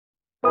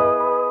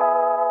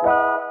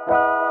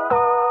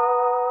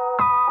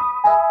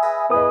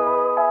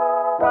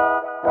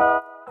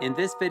In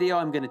this video,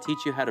 I'm going to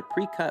teach you how to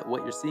pre-cut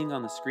what you're seeing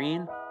on the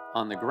screen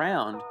on the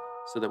ground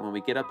so that when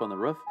we get up on the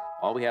roof,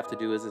 all we have to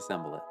do is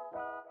assemble it.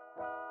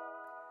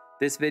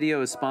 This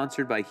video is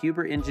sponsored by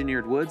Huber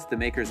Engineered Woods, the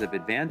makers of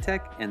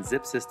Advantech and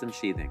Zip System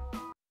Sheathing.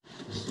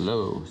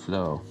 Slow.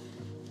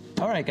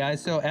 All right,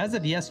 guys, so as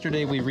of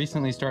yesterday, we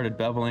recently started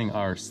beveling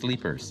our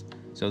sleepers.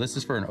 So this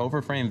is for an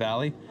Overframe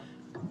valley.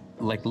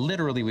 Like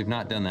literally, we've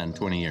not done that in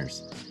 20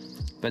 years.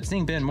 But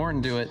seeing Ben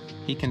Morton do it,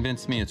 he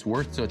convinced me it's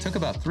worth. So it took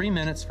about 3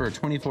 minutes for a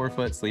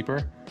 24-foot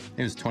sleeper.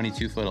 It was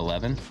 22 foot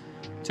 11.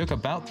 Took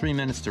about 3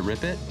 minutes to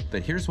rip it,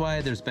 but here's why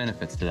there's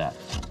benefits to that.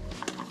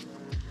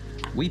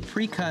 We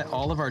pre-cut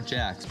all of our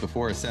jacks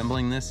before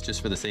assembling this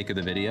just for the sake of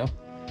the video.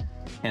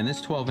 And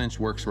this 12-inch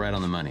works right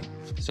on the money.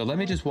 So let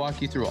me just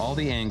walk you through all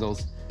the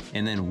angles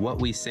and then what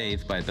we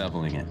saved by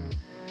beveling it.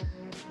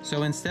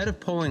 So instead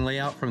of pulling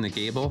layout from the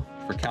gable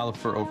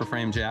for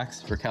Overframe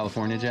jacks, for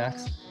California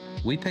jacks,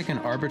 we pick an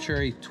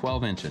arbitrary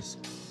 12 inches.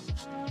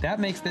 That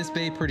makes this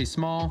bay pretty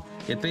small.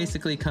 It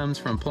basically comes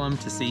from plumb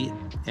to seat,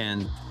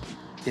 and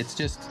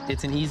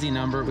it's an easy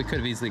number. We could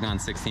have easily gone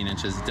 16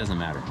 inches, it doesn't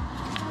matter.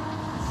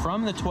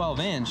 From the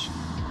 12-inch,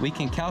 we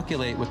can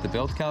calculate with the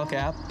Build Calc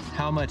app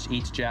how much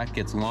each jack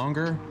gets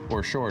longer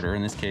or shorter,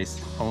 in this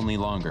case, only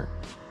longer.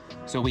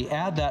 So we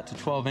add that to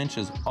 12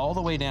 inches all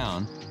the way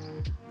down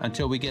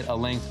until we get a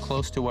length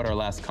close to what our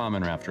last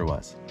common rafter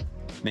was.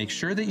 Make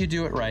sure that you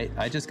do it right.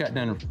 I just got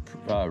done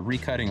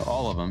recutting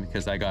all of them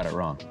because I got it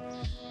wrong.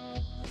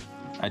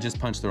 I just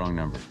punched the wrong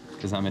number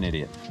because I'm an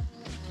idiot.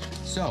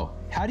 So,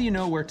 how do you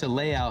know where to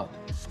lay out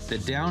the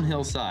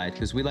downhill side?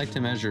 Because we like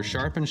to measure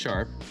sharp and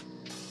sharp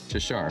to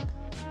sharp.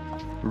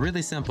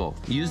 Really simple.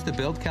 Use the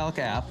Build Calc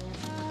app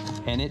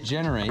and it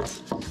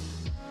generates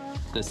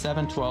the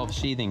 712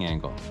 sheathing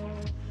angle,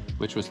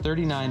 which was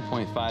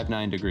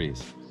 39.59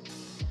 degrees.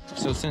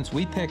 So since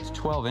we picked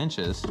 12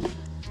 inches,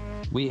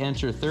 we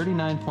enter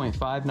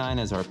 39.59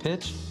 as our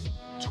pitch,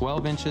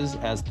 12 inches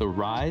as the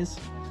rise,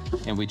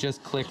 and we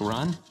just click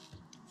run,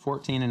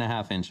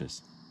 14.5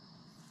 inches.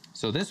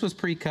 So this was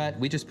pre-cut.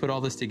 We just put all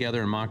this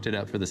together and mocked it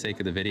up for the sake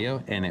of the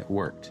video, and it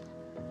worked.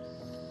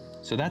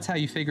 So that's how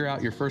you figure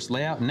out your first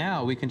layout.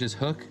 Now we can just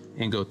hook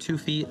and go 2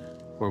 feet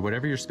or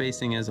whatever your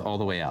spacing is all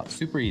the way out.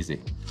 Super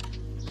easy.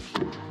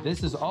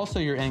 This is also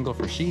your angle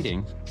for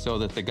sheeting, so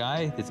that the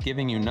guy that's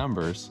giving you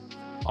numbers,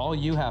 all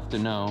you have to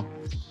know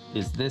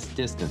is this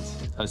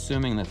distance,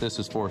 assuming that this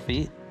is 4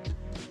 feet,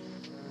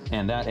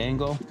 and that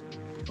angle,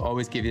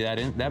 always give you that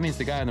in. That means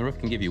the guy on the roof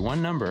can give you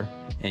one number,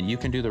 and you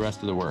can do the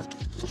rest of the work.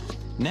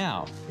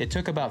 Now, it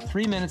took about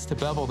 3 minutes to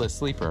bevel this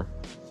sleeper,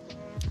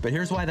 but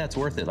here's why that's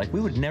worth it. Like,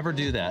 we would never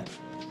do that,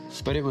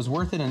 but it was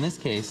worth it in this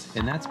case,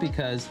 and that's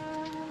because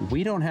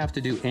we don't have to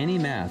do any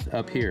math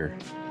up here,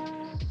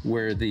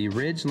 where the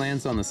ridge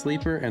lands on the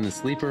sleeper and the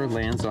sleeper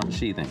lands on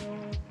sheathing.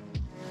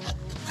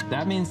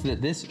 That means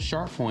that this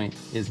sharp point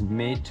is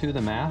made to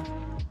the math.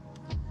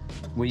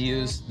 We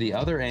use the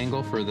other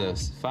angle for the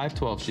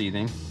 512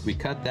 sheathing. We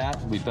cut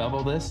that, we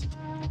bevel this.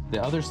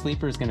 The other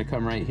sleeper is gonna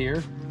come right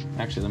here.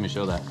 Actually, let me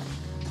show that.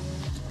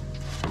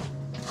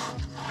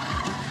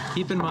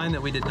 Keep in mind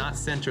that we did not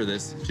center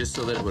this just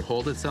so that it would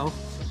hold itself.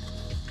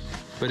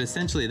 But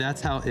essentially,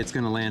 that's how it's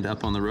gonna land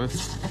up on the roof.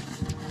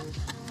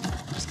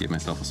 Just gave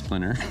myself a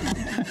splinter.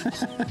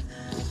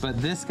 But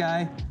this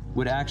guy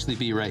would actually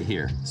be right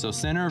here. So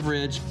center of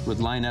ridge would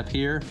line up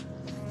here.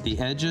 The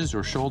edges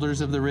or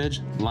shoulders of the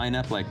ridge line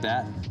up like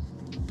that,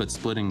 but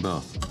splitting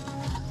both.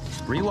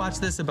 Rewatch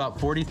this about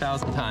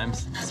 40,000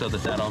 times so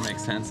that all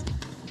makes sense.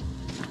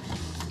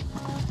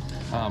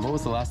 What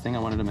was the last thing I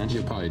wanted to mention?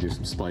 You'll probably do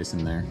some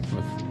splicing there.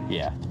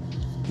 Yeah,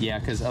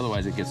 because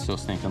otherwise it gets so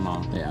stinking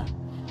long. Yeah.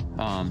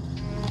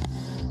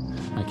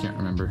 I can't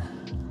remember.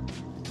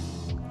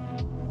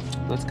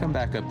 Let's come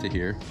back up to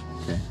here.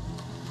 Okay.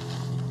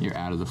 You're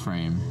out of the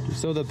frame.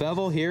 So the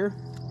bevel here,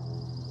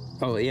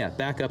 oh yeah,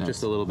 back up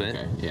just a little bit.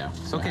 Okay, yeah.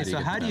 So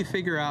how do you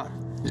figure out,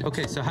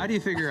 okay, so how do you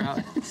figure out,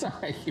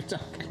 sorry, keep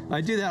talking. I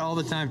do that all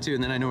the time too,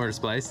 and then I know where to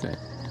splice. Okay.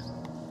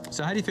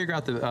 So how do you figure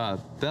out the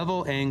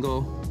bevel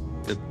angle,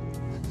 the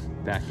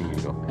backing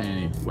angle?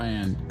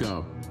 And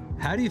go.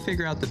 How do you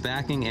figure out the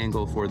backing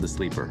angle for the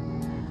sleeper?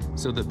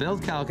 So the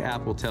Build Calc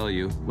app will tell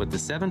you what the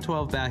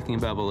 712 backing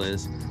bevel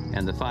is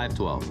and the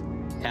 512.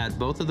 Add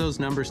both of those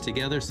numbers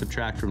together,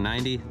 subtract from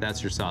 90,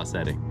 that's your saw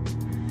setting.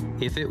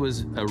 If it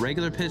was a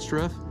regular pitched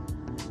roof,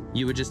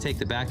 you would just take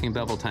the backing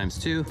bevel times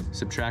 2,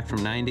 subtract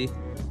from 90.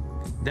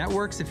 That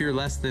works if you're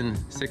less than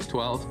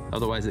 612,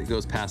 otherwise it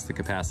goes past the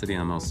capacity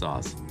on most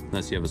saws,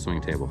 unless you have a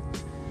swing table.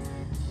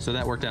 So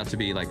that worked out to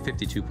be like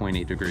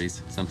 52.8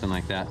 degrees, something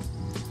like that.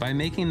 By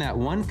making that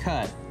one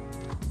cut,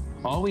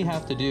 all we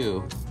have to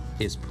do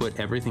is put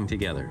everything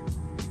together.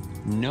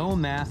 No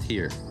math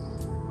here.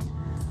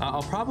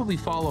 I'll probably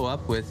follow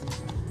up with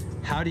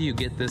how do you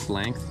get this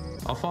length.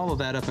 I'll follow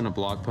that up in a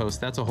blog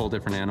post. That's a whole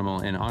different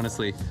animal, and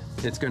honestly,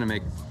 it's going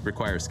to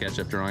require a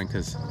SketchUp drawing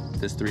because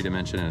this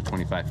 3-dimension and a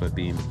 25-foot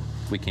beam,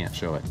 we can't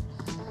show it.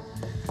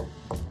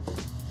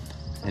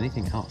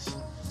 Anything else?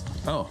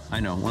 Oh,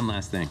 I know, one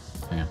last thing.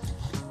 Yeah.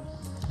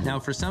 Now,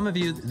 for some of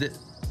you,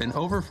 An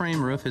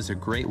overframe roof is a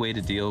great way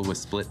to deal with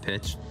split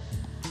pitch.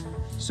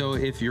 So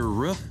if your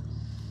roof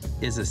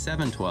is a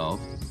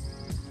 712,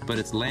 but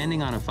it's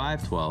landing on a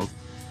 512,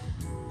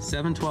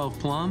 712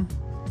 plumb,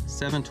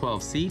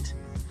 712 seat,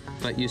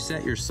 but you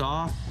set your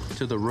saw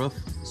to the roof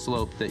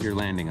slope that you're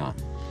landing on.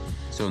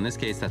 So in this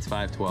case, that's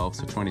 512,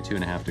 so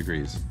 22.5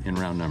 degrees in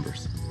round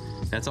numbers.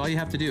 That's all you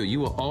have to do. You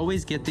will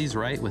always get these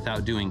right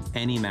without doing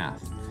any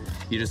math.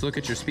 You just look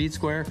at your speed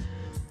square.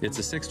 It's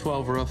a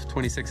 612 roof,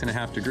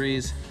 26.5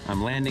 degrees.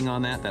 I'm landing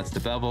on that, that's the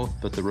bevel,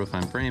 but the roof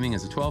I'm framing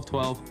is a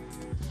 1212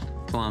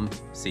 plumb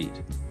seat.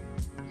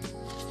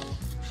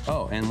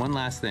 Oh, and one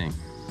last thing.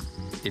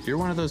 If you're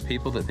one of those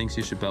people that thinks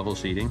you should bevel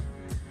sheeting,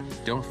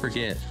 don't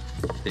forget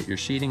that your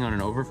sheeting on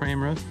an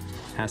overframe roof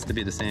has to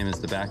be the same as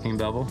the backing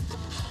bevel.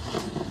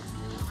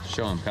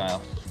 Show him,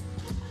 Kyle.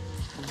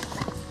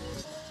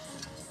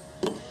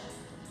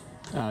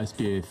 Oh, it's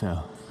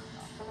beautiful.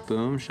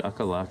 Boom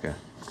shakalaka.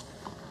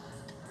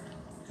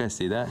 You guys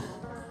see that?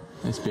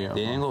 It's beautiful.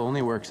 The angle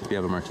only works if you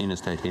have a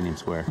Martinez titanium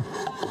square.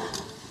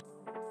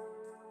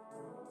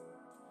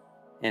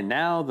 And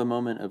now the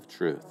moment of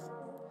truth.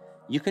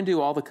 You can do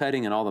all the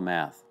cutting and all the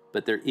math,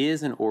 but there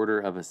is an order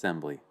of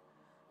assembly.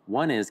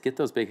 One is get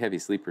those big heavy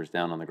sleepers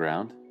down on the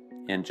ground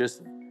and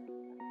just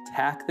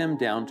tack them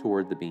down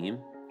toward the beam.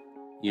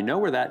 You know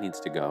where that needs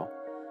to go,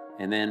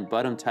 and then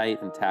butt them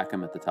tight and tack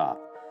them at the top.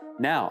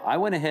 Now, I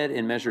went ahead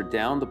and measured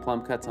down the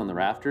plumb cuts on the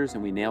rafters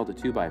and we nailed a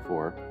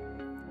 2x4.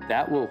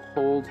 That will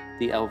hold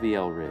the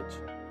LVL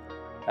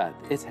ridge.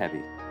 It's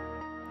heavy,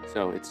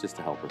 so it's just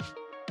a helper.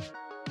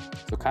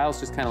 So Kyle's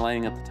just kind of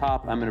lining up the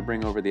top. I'm gonna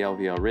bring over the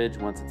LVL ridge.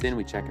 Once it's in,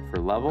 we check it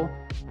for level.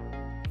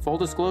 Full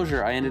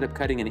disclosure, I ended up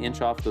cutting an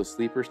inch off those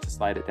sleepers to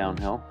slide it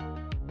downhill.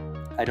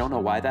 I don't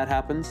know why that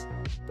happens,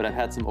 but I've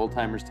had some old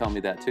timers tell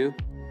me that too.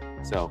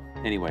 So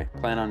anyway,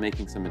 plan on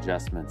making some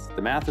adjustments.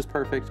 The math is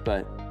perfect,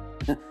 but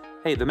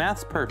hey, the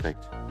math's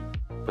perfect,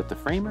 but the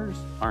framers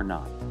are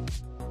not.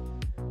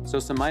 So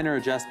some minor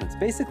adjustments.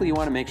 Basically, you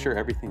want to make sure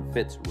everything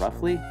fits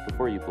roughly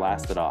before you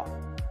blast it off.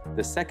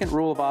 The second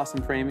rule of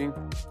awesome framing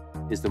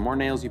is the more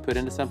nails you put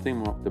into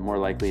something, the more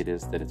likely it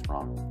is that it's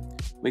wrong.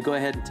 We go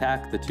ahead and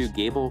tack the two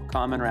gable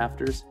common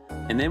rafters,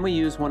 and then we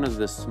use one of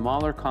the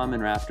smaller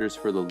common rafters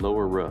for the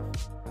lower roof,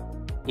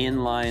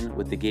 in line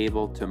with the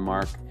gable to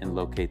mark and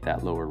locate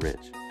that lower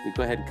ridge. We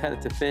go ahead and cut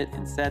it to fit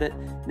and set it.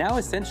 Now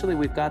essentially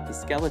we've got the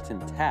skeleton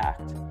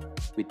tacked.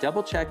 We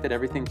double check that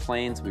everything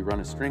planes, we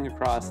run a string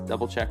across,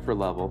 double check for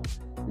level.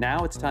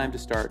 Now it's time to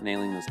start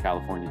nailing those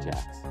California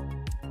jacks.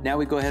 Now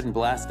we go ahead and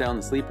blast down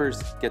the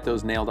sleepers, get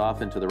those nailed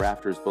off into the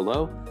rafters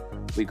below.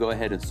 We go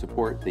ahead and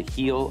support the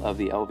heel of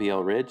the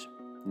LVL ridge.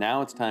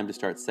 Now it's time to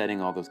start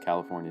setting all those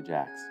California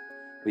jacks.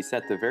 We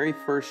set the very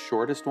first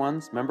shortest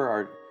ones.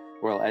 Remember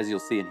well, as you'll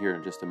see in here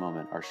in just a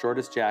moment, our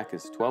shortest jack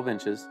is 12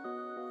 inches.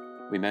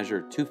 We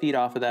measure 2 feet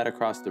off of that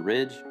across the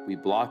ridge. We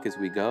block as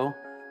we go,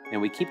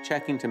 and we keep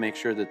checking to make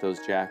sure that those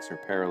jacks are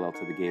parallel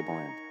to the gable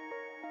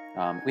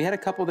end. We had a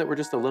couple that were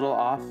just a little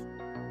off,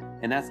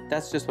 and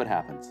that's just what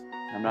happens.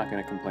 I'm not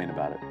gonna complain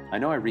about it. I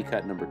know I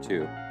recut number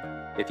 2.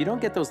 If you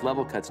don't get those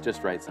level cuts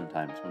just right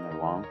sometimes when they're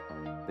long,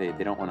 they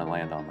don't wanna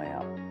land on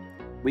layout.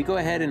 We go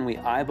ahead and we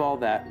eyeball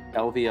that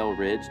LVL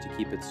ridge to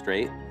keep it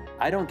straight.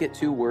 I don't get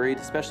too worried,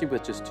 especially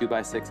with just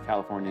 2x6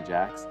 California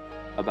jacks,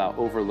 about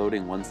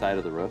overloading one side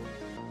of the roof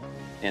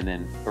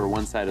or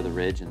one side of the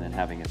ridge and then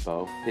having it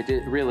bow.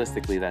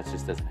 Realistically, that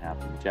just doesn't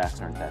happen. The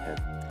jacks aren't that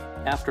heavy.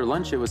 After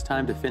lunch, it was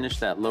time to finish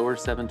that lower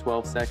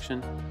 712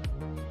 section.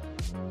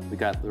 We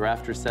got the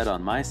rafters set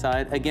on my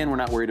side. Again, we're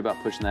not worried about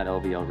pushing that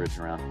LVL ridge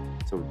around.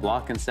 So we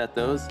block and set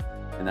those,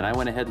 and then I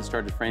went ahead and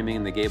started framing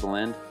in the gable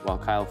end while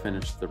Kyle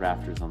finished the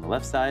rafters on the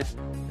left side,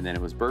 and then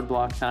it was bird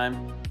block time,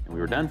 and we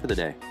were done for the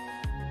day.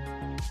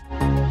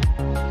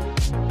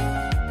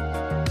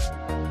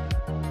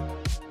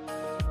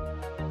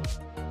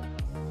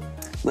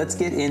 Let's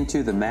get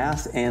into the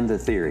math and the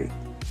theory.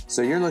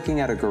 So you're looking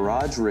at a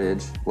garage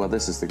ridge. Well,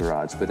 this is the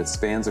garage, but it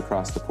spans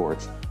across the porch.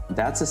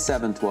 That's a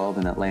 712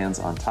 and it lands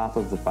on top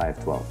of the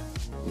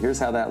 512. Here's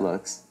how that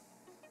looks.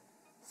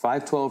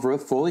 512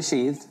 roof fully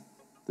sheathed.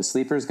 The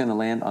sleeper is going to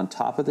land on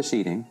top of the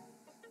sheeting.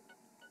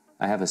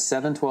 I have a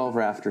 712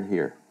 rafter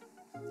here.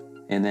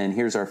 And then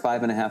here's our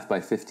 5.5 by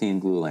 15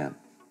 glue lamp.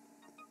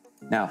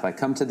 Now, if I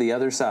come to the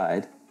other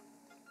side,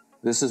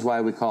 this is why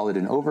we call it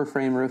an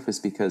overframe roof, is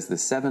because the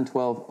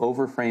 712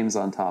 overframes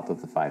on top of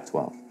the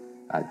 512.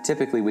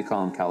 Typically, we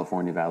call them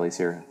California valleys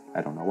here.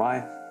 I don't know why,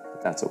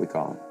 but that's what we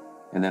call them.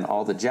 And then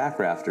all the jack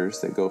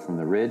rafters that go from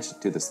the ridge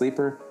to the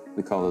sleeper,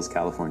 we call those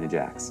California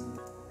jacks.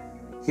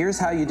 Here's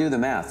how you do the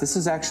math. This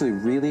is actually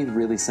really,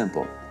 really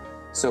simple.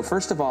 So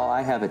first of all,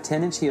 I have a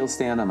 10-inch heel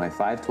stand on my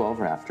 512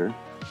 rafter,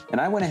 and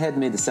I went ahead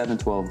and made the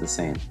 712 the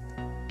same.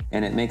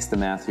 And it makes the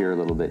math here a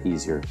little bit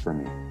easier for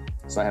me.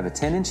 So I have a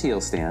 10-inch heel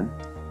stand,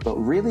 but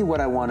really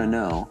what I want to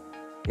know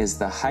is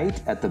the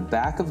height at the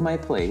back of my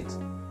plate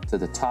to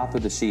the top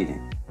of the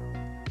sheeting.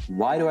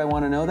 Why do I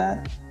want to know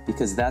that?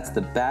 Because that's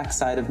the back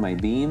side of my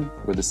beam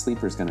where the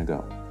sleeper is going to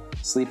go.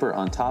 Sleeper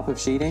on top of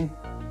sheeting,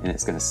 and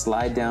it's going to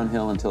slide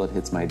downhill until it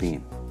hits my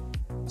beam.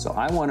 So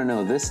I want to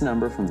know this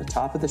number from the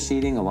top of the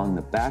sheeting along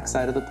the back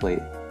side of the plate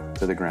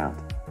to the ground.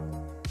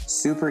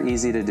 Super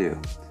easy to do.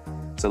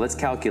 So let's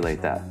calculate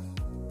that.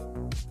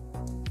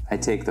 I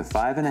take the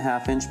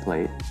 5.5-inch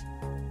plate,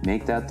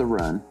 make that the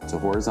run, it's a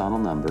horizontal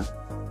number,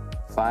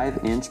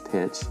 5-inch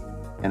pitch,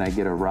 and I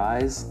get a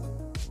rise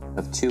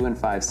of 2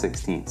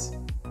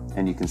 5/16.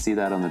 And you can see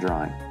that on the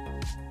drawing.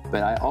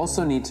 But I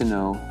also need to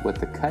know what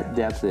the cut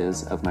depth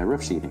is of my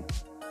roof sheeting.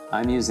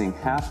 I'm using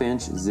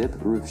 1/2-inch zip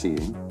roof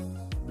sheeting,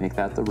 make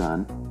that the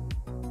run,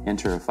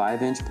 enter a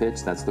 5-inch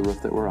pitch, that's the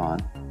roof that we're on,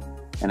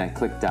 and I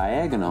click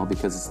diagonal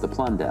because it's the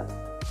plumb depth.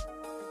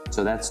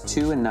 So that's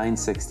 2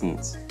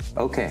 9/16.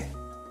 Okay,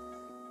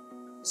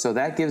 so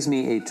that gives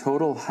me a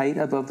total height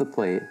above the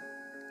plate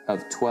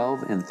of 12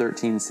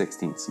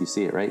 13/16. You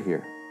see it right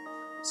here.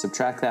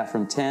 Subtract that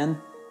from 10,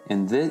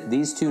 and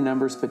these two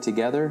numbers put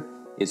together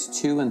is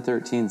 2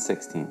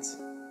 13/16.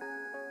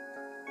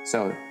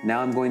 So now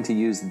I'm going to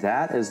use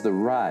that as the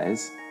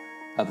rise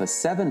of a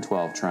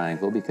 7/12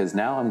 triangle because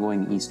now I'm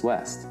going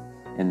east-west,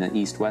 and the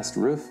east-west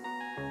roof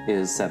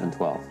is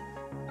 7/12.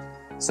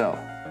 So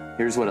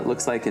here's what it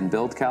looks like in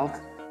build calc.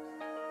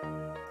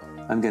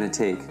 I'm going to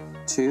take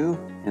 2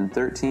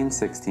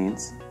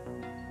 13/16,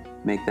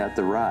 make that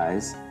the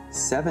rise,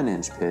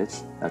 7-inch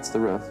pitch, that's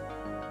the roof,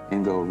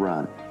 and go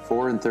run,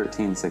 4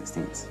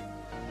 13/16.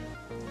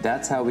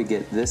 That's how we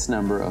get this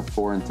number of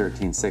 4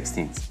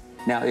 13/16.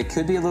 Now it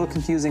could be a little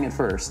confusing at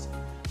first,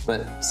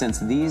 but since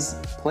these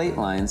plate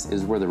lines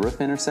is where the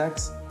roof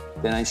intersects,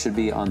 then I should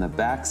be on the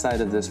back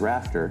side of this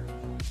rafter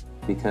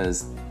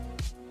because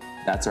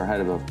that's our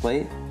height above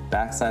plate.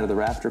 Back side of the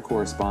rafter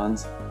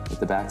corresponds with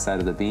the back side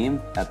of the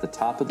beam at the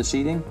top of the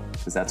sheeting,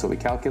 because that's what we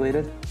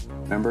calculated.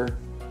 Remember,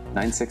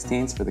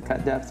 9/16 for the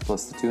cut depth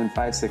plus the 2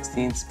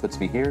 5/16 puts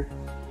me here,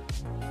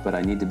 but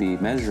I need to be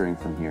measuring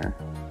from here.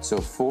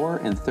 So 4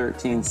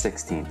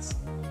 13/16.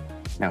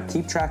 Now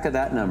keep track of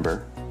that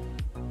number,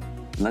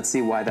 and let's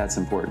see why that's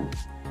important.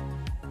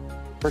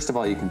 First of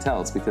all, you can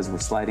tell it's because we're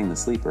sliding the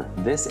sleeper.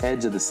 This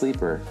edge of the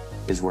sleeper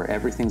is where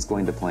everything's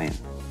going to plane.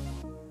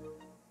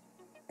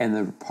 And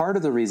the part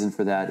of the reason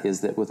for that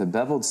is that with a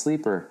beveled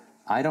sleeper,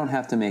 I don't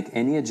have to make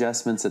any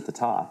adjustments at the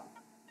top.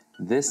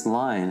 This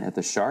line at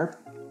the sharp,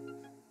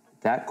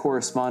 that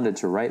corresponded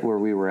to right where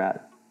we were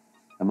at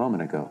a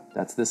moment ago.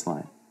 That's this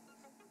line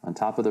on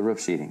top of the roof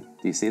sheeting.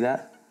 Do you see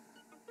that?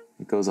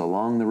 It goes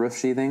along the roof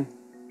sheathing,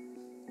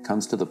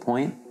 comes to the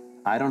point.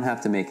 I don't have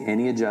to make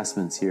any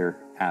adjustments here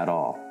at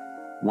all.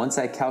 Once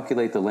I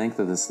calculate the length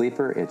of the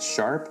sleeper, it's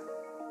sharp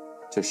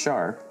to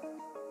sharp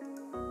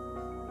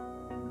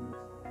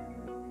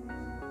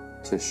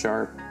to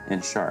sharp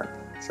and sharp.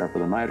 Sharp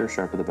of the miter,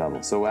 sharp of the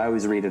bevel. So I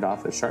always read it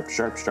off as sharp,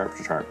 sharp, sharp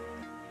to sharp.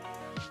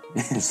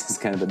 This is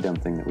kind of a dumb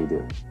thing that we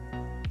do.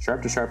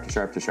 Sharp to sharp to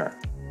sharp to sharp.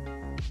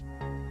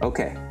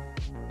 Okay,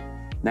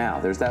 now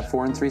there's that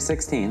 4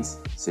 3/16,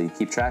 so you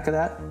keep track of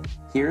that.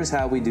 Here's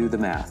how we do the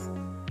math.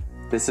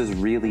 This is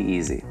really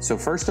easy. So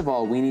first of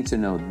all, we need to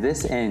know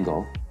this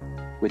angle,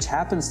 which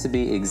happens to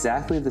be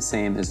exactly the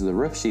same as the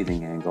roof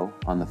sheathing angle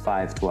on the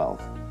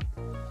 5/12.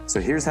 So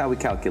here's how we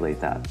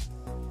calculate that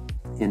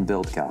in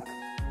build calc.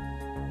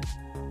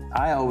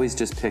 I always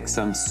just pick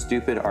some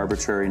stupid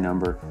arbitrary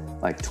number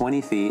like 20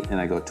 feet, and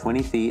I go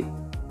 20 feet,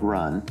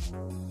 run,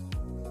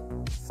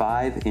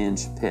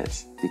 5-inch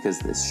pitch, because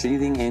the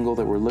sheathing angle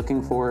that we're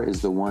looking for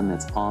is the one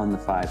that's on the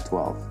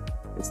 5/12.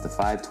 It's the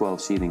 5/12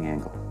 sheathing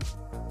angle.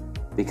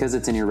 Because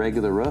it's an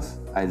irregular roof,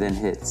 I then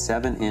hit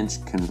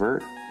 7-inch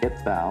convert hip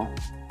val,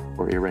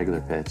 or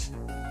irregular pitch,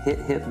 hit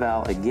hip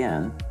val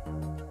again.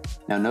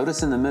 Now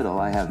notice in the middle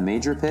I have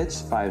major pitch,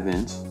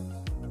 5-inch,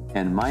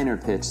 and minor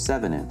pitch,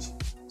 7-inch.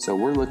 So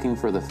we're looking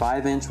for the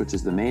 5-inch, which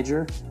is the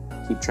major.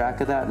 Keep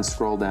track of that and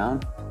scroll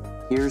down.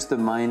 Here's the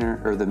minor,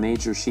 or the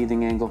major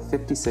sheathing angle,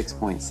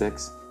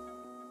 56.6.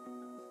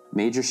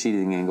 Major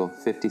sheathing angle,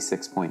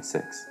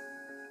 56.6.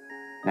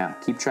 Now,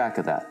 keep track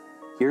of that.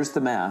 Here's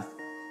the math.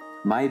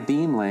 My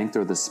beam length,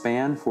 or the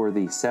span for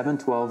the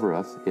 7/12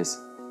 roof, is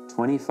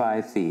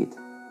 25 feet.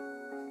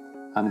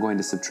 I'm going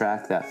to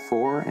subtract that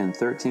 4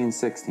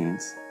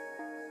 13/16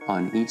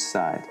 on each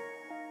side.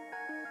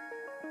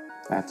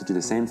 I have to do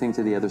the same thing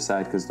to the other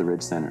side because the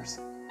ridge centers.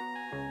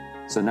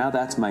 So now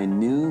that's my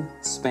new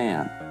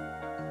span.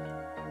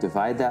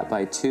 Divide that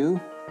by 2,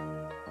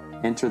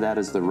 enter that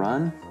as the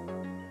run,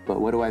 but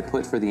what do I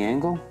put for the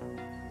angle?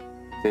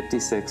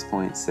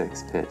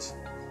 56.6 pitch.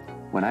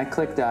 When I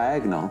click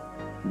diagonal,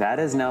 that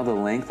is now the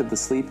length of the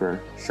sleeper,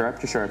 sharp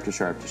to sharp to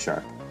sharp to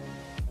sharp.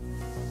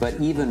 But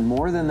even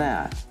more than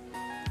that,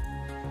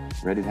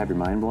 ready to have your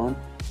mind blown?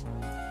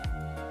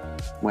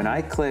 When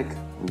I click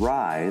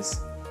rise,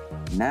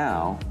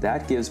 now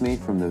that gives me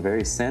from the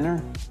very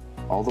center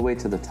all the way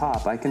to the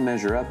top, I can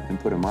measure up and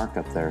put a mark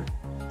up there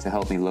to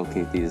help me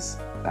locate these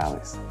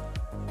valleys.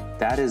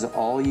 That is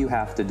all you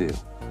have to do.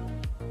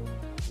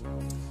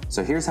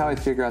 So here's how I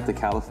figure out the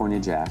California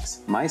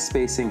jacks. My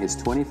spacing is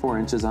 24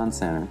 inches on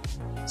center,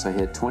 so I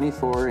hit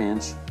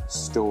 24-inch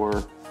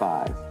store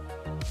 5.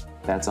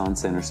 That's on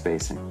center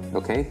spacing,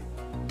 okay?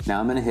 Now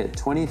I'm gonna hit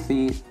 20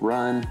 feet,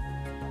 run,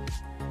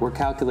 We're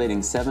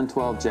calculating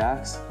 7/12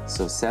 jacks,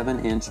 so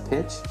 7-inch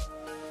pitch.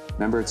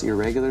 Remember, it's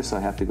irregular, so I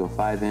have to go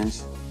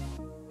 5-inch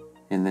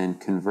and then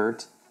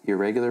convert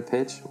irregular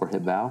pitch or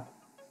hit bow.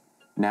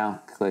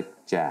 Now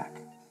click jack.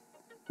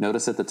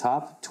 Notice at the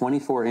top,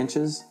 24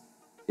 inches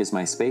is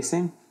my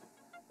spacing.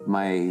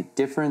 My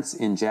difference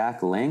in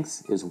jack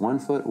lengths is 1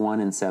 foot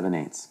 1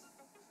 7/8.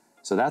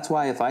 So that's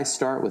why if I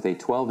start with a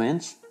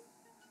 12-inch,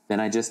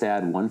 then I just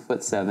add 1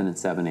 foot 7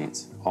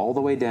 7/8, all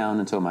the way down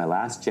until my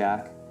last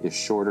jack is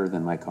shorter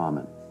than my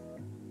common.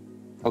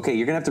 Okay,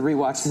 you're gonna have to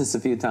rewatch this a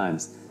few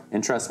times.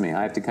 And trust me,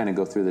 I have to kind of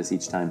go through this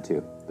each time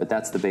too, but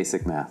that's the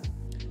basic math.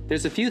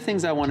 There's a few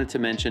things I wanted to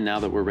mention now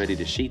that we're ready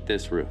to sheet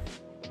this roof.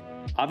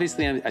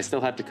 Obviously, I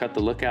still have to cut the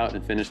lookout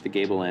and finish the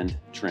gable end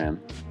trim,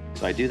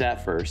 so I do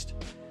that first.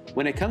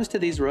 When it comes to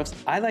these roofs,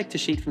 I like to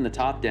sheet from the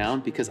top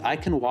down because I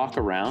can walk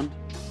around.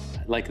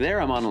 Like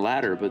there, I'm on a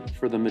ladder, but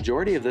for the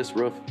majority of this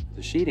roof,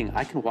 the sheeting,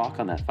 I can walk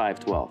on that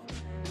 5/12.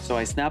 So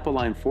I snap a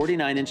line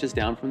 49 inches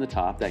down from the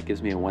top. That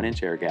gives me a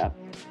 1-inch air gap.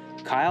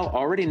 Kyle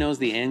already knows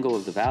the angle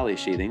of the valley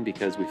sheathing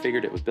because we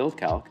figured it with build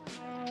calc,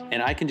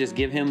 and I can just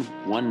give him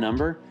one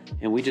number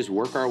and we just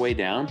work our way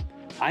down.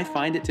 I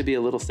find it to be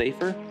a little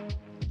safer.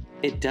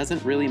 It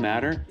doesn't really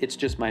matter. It's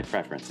just my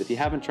preference. If you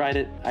haven't tried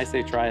it, I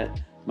say try it.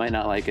 Might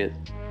not like it.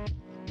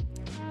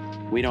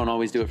 We don't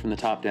always do it from the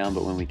top down,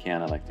 but when we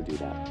can, I like to do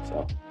that.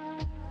 So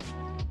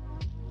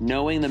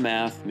knowing the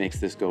math makes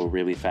this go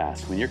really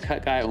fast. When your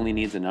cut guy only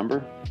needs a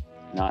number,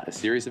 not a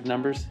series of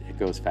numbers, it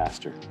goes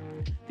faster.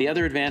 The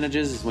other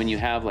advantages is when you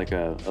have like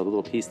a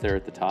little piece there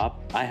at the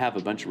top, I have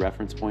a bunch of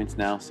reference points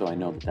now, so I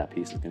know that that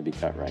piece is gonna be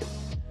cut right.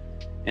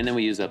 And then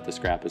we use up the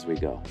scrap as we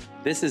go.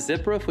 This is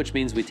zip roof, which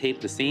means we tape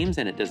the seams,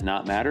 and it does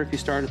not matter if you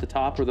start at the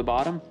top or the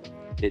bottom.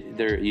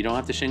 You don't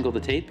have to shingle the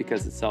tape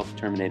because it's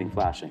self-terminating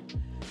flashing.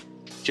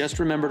 Just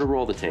remember to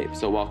roll the tape.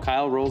 So while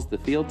Kyle rolls the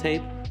field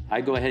tape, I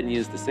go ahead and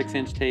use the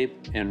 6-inch tape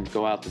and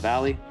go out the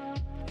valley,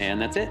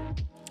 and that's it.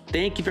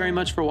 Thank you very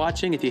much for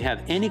watching. If you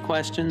have any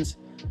questions,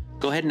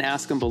 go ahead and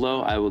ask them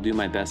below. I will do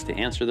my best to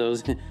answer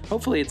those.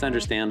 Hopefully it's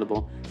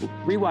understandable.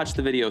 Rewatch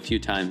the video a few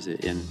times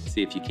and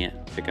see if you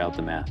can't pick out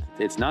the math.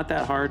 It's not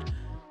that hard,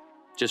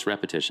 just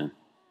repetition.